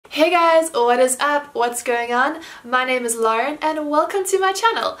Hey guys, what is up? What's going on? My name is Lauren and welcome to my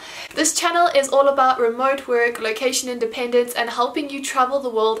channel. This channel is all about remote work, location independence and helping you travel the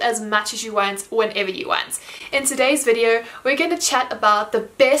world as much as you want, whenever you want. In today's video, we're going to chat about the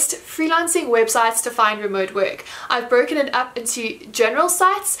best freelancing websites to find remote work. I've broken it up into general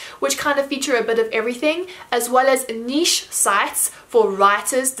sites, which kind of feature a bit of everything, as well as niche sites for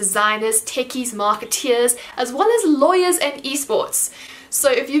writers, designers, techies, marketeers, as well as lawyers and esports. So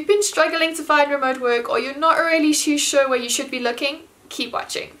if you've been struggling to find remote work or you're not really too sure where you should be looking, keep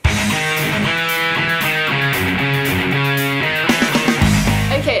watching.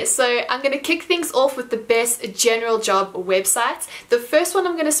 Okay, so I'm going to kick things off with the best general job websites. The first one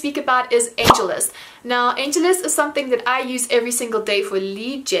I'm going to speak about is AngelList. Now, AngelList is something that I use every single day for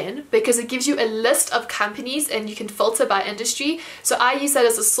lead gen because it gives you a list of companies and you can filter by industry. So I use that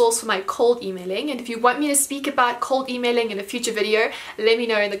as a source for my cold emailing. And if you want me to speak about cold emailing in a future video, let me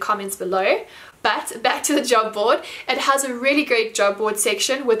know in the comments below. But back to the job board, it has a really great job board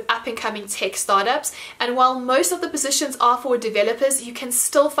section with up-and-coming tech startups, and while most of the positions are for developers, you can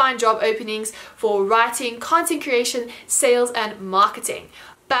still find job openings for writing, content creation, sales and marketing.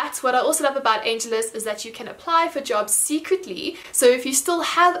 But what I also love about AngelList is that you can apply for jobs secretly, so if you still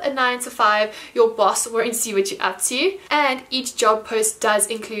have a 9 to 5, your boss won't see what you're up to, and each job post does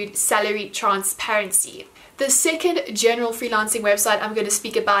include salary transparency. The second general freelancing website I'm going to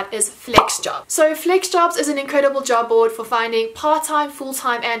speak about is FlexJobs. So FlexJobs is an incredible job board for finding part-time,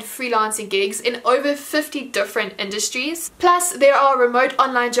 full-time and freelancing gigs in over 50 different industries. Plus there are remote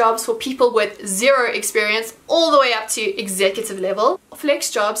online jobs for people with zero experience all the way up to executive level.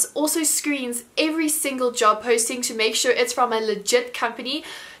 FlexJobs also screens every single job posting to make sure it's from a legit company,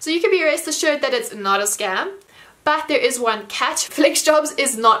 so you can be rest assured that it's not a scam. But there is one catch. FlexJobs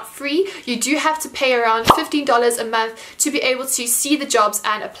is not free. You do have to pay around $15 a month to be able to see the jobs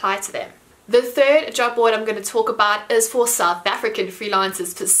and apply to them. The third job board I'm going to talk about is for South African freelancers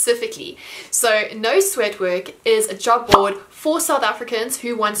specifically. So No Sweat Work is a job board for South Africans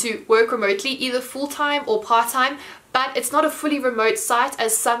who want to work remotely, either full-time or part-time. But it's not a fully remote site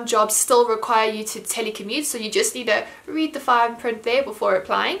as some jobs still require you to telecommute, so you just need to read the fine print there before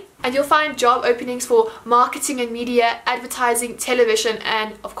applying. And you'll find job openings for marketing and media, advertising, television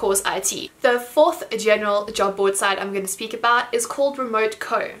and of course IT. The fourth general job board site I'm going to speak about is called Remote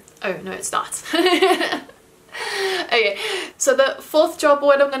Co. Oh no, it's not. Okay, so the fourth job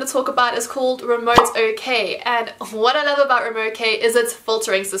board I'm going to talk about is called Remote OK, and what I love about Remote OK is its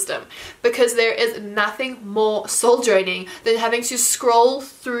filtering system, because there is nothing more soul draining than having to scroll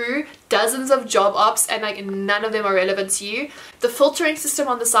through dozens of job ops and like none of them are relevant to you. The filtering system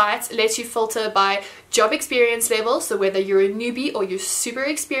on the site lets you filter by job experience level, so whether you're a newbie or you're super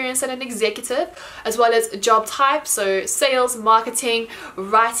experienced and an executive, as well as job type, so sales, marketing,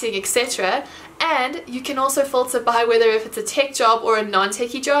 writing, etc. And you can also filter by whether if it's a tech job or a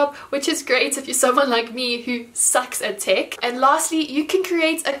non-techie job, which is great if you're someone like me who sucks at tech. And lastly, you can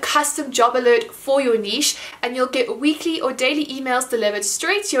create a custom job alert for your niche and you'll get weekly or daily emails delivered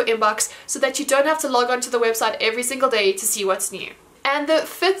straight to your inbox so that you don't have to log on to the website every single day to see what's new. And the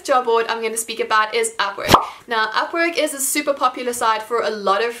fifth job board I'm going to speak about is Upwork. Now, Upwork is a super popular site for a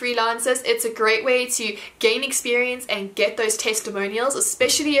lot of freelancers. It's a great way to gain experience and get those testimonials,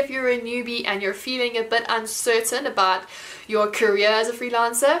 especially if you're a newbie and you're feeling a bit uncertain about your career as a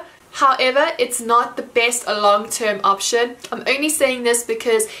freelancer. However, it's not the best long-term option. I'm only saying this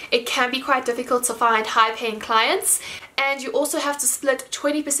because it can be quite difficult to find high-paying clients, and you also have to split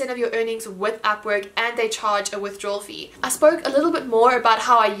 20% of your earnings with Upwork and they charge a withdrawal fee. I spoke a little bit more about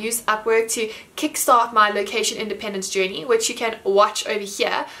how I use Upwork to kickstart my location independence journey, which you can watch over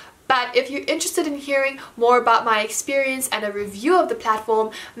here. But if you're interested in hearing more about my experience and a review of the platform,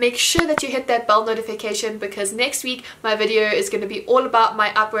 make sure that you hit that bell notification because next week my video is going to be all about my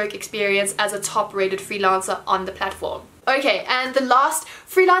Upwork experience as a top-rated freelancer on the platform. Okay, and the last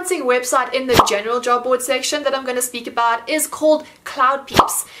freelancing website in the general job board section that I'm going to speak about is called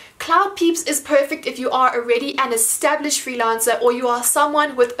CloudPeeps. CloudPeeps is perfect if you are already an established freelancer or you are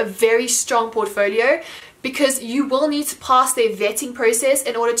someone with a very strong portfolio, because you will need to pass their vetting process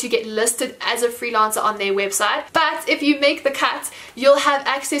in order to get listed as a freelancer on their website. But if you make the cut, you'll have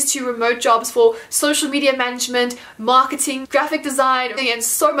access to remote jobs for social media management, marketing, graphic design, and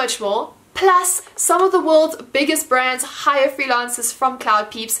so much more. Plus, some of the world's biggest brands hire freelancers from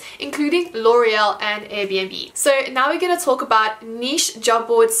CloudPeeps, including L'Oreal and Airbnb. So now we're going to talk about niche job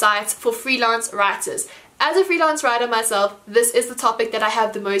board sites for freelance writers. As a freelance writer myself, this is the topic that I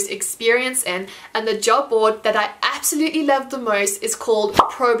have the most experience in, and the job board that I absolutely love the most is called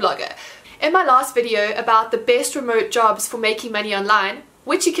ProBlogger. In my last video about the best remote jobs for making money online,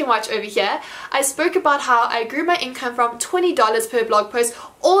 which you can watch over here, I spoke about how I grew my income from $20 per blog post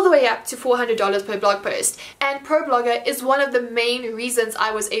all the way up to $400 per blog post. And ProBlogger is one of the main reasons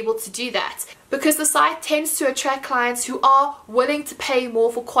I was able to do that, because the site tends to attract clients who are willing to pay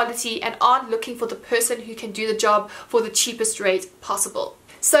more for quality and aren't looking for the person who can do the job for the cheapest rate possible.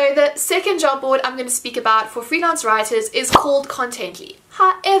 So the second job board I'm going to speak about for freelance writers is called Contently.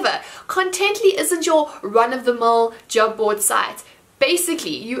 However, Contently isn't your run-of-the-mill job board site.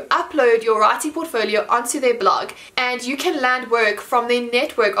 Basically, you upload your writing portfolio onto their blog and you can land work from their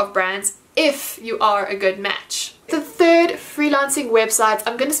network of brands if you are a good match. The third freelancing website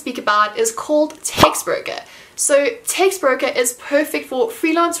I'm going to speak about is called Textbroker. So Textbroker is perfect for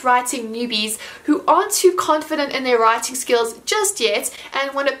freelance writing newbies who aren't too confident in their writing skills just yet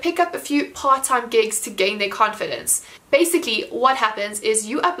and want to pick up a few part-time gigs to gain their confidence. Basically, what happens is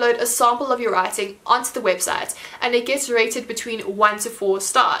you upload a sample of your writing onto the website and it gets rated between 1 to 4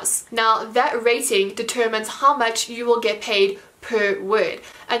 stars. Now, that rating determines how much you will get paid per word,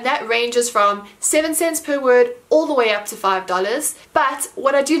 and that ranges from 7 cents per word all the way up to $5. But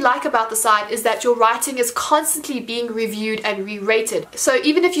what I do like about the site is that your writing is constantly being reviewed and re-rated. So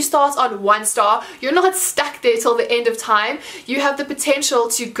even if you start on 1 star, you're not stuck there till the end of time. You have the potential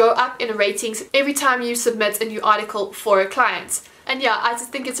to go up in ratings every time you submit a new article for a client. And yeah, I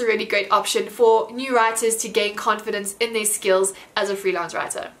just think it's a really great option for new writers to gain confidence in their skills as a freelance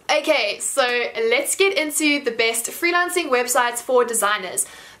writer. Okay, so let's get into the best freelancing websites for designers.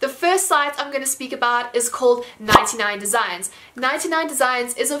 The first site I'm going to speak about is called 99 Designs. 99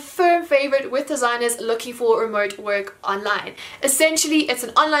 Designs is a firm favorite with designers looking for remote work online. Essentially, it's an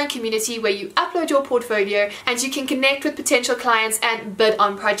online community where you upload your portfolio and you can connect with potential clients and bid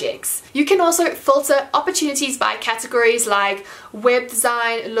on projects. You can also filter opportunities by categories like web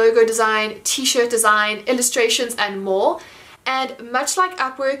design, logo design, t-shirt design, illustrations, and more. And much like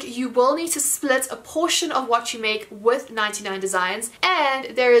Upwork, you will need to split a portion of what you make with 99 Designs,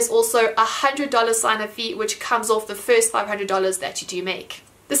 and there is also a $100 sign-up fee which comes off the first $500 that you do make.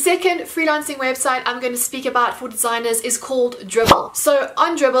 The second freelancing website I'm going to speak about for designers is called Dribbble. So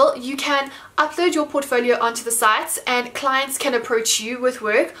on Dribbble, you can upload your portfolio onto the site and clients can approach you with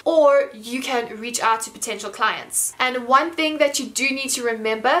work, or you can reach out to potential clients. And one thing that you do need to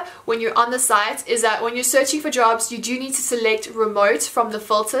remember when you're on the site is that when you're searching for jobs, you do need to select remote from the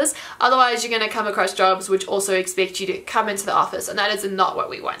filters. Otherwise, you're going to come across jobs which also expect you to come into the office, and that is not what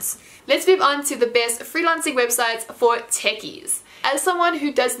we want. Let's move on to the best freelancing websites for techies. As someone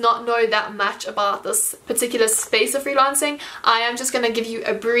who does not know that much about this particular space of freelancing, I am just going to give you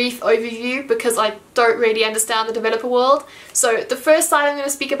a brief overview because I don't really understand the developer world. So the first site I'm going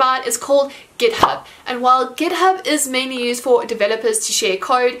to speak about is called GitHub. And while GitHub is mainly used for developers to share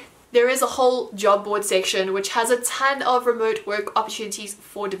code, there is a whole job board section which has a ton of remote work opportunities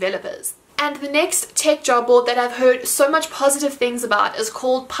for developers. And the next tech job board that I've heard so much positive things about is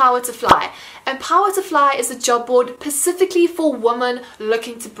called Power to Fly. And Power to Fly is a job board specifically for women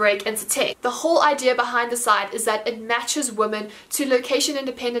looking to break into tech. The whole idea behind the site is that it matches women to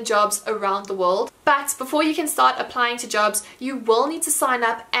location-independent jobs around the world. But before you can start applying to jobs, you will need to sign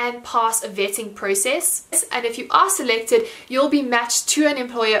up and pass a vetting process. And if you are selected, you'll be matched to an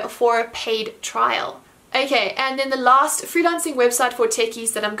employer for a paid trial. Okay, and then the last freelancing website for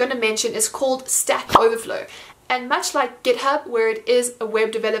techies that I'm going to mention is called Stack Overflow. And much like GitHub, where it is a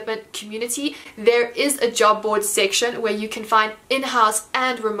web development community, there is a job board section where you can find in-house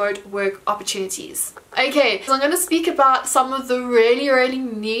and remote work opportunities. Okay, so I'm going to speak about some of the really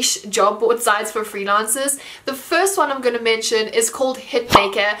niche job board sites for freelancers. The first one I'm going to mention is called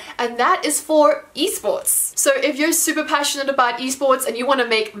Hitmaker, and that is for esports. So if you're super passionate about esports and you want to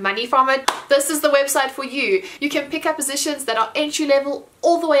make money from it, this is the website for you. You can pick up positions that are entry level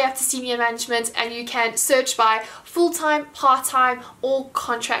all the way up to senior management, and you can search by full-time, part-time, or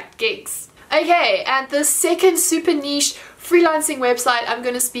contract gigs. Okay, and the second super niche freelancing website I'm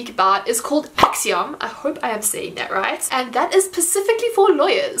going to speak about is called Axiom. I hope I am saying that right. And that is specifically for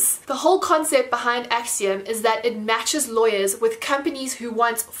lawyers. The whole concept behind Axiom is that it matches lawyers with companies who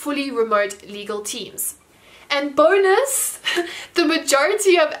want fully remote legal teams. And bonus, the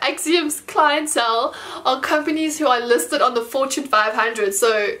majority of Axiom's clientele are companies who are listed on the Fortune 500,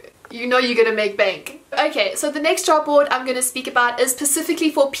 so you know you're gonna make bank. Okay, so the next job board I'm gonna speak about is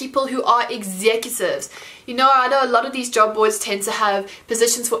specifically for people who are executives. You know, I know a lot of these job boards tend to have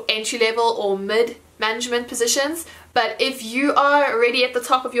positions for entry level or mid management positions, but if you are already at the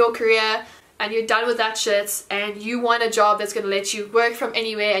top of your career and you're done with that shit and you want a job that's going to let you work from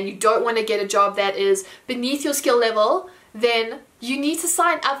anywhere and you don't want to get a job that is beneath your skill level, then you need to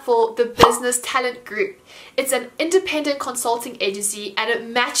sign up for the Business Talent Group. It's an independent consulting agency and it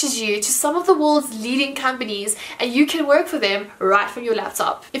matches you to some of the world's leading companies and you can work for them right from your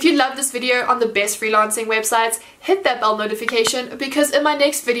laptop. If you love this video on the best freelancing websites, hit that bell notification because in my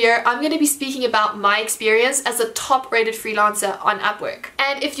next video I'm going to be speaking about my experience as a top rated freelancer on Upwork.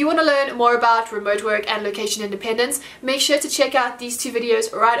 And if you want to learn more about remote work and location independence, make sure to check out these two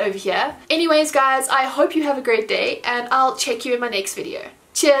videos right over here. Anyways guys, I hope you have a great day and I'll check you in my next video.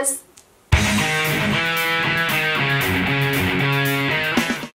 Cheers!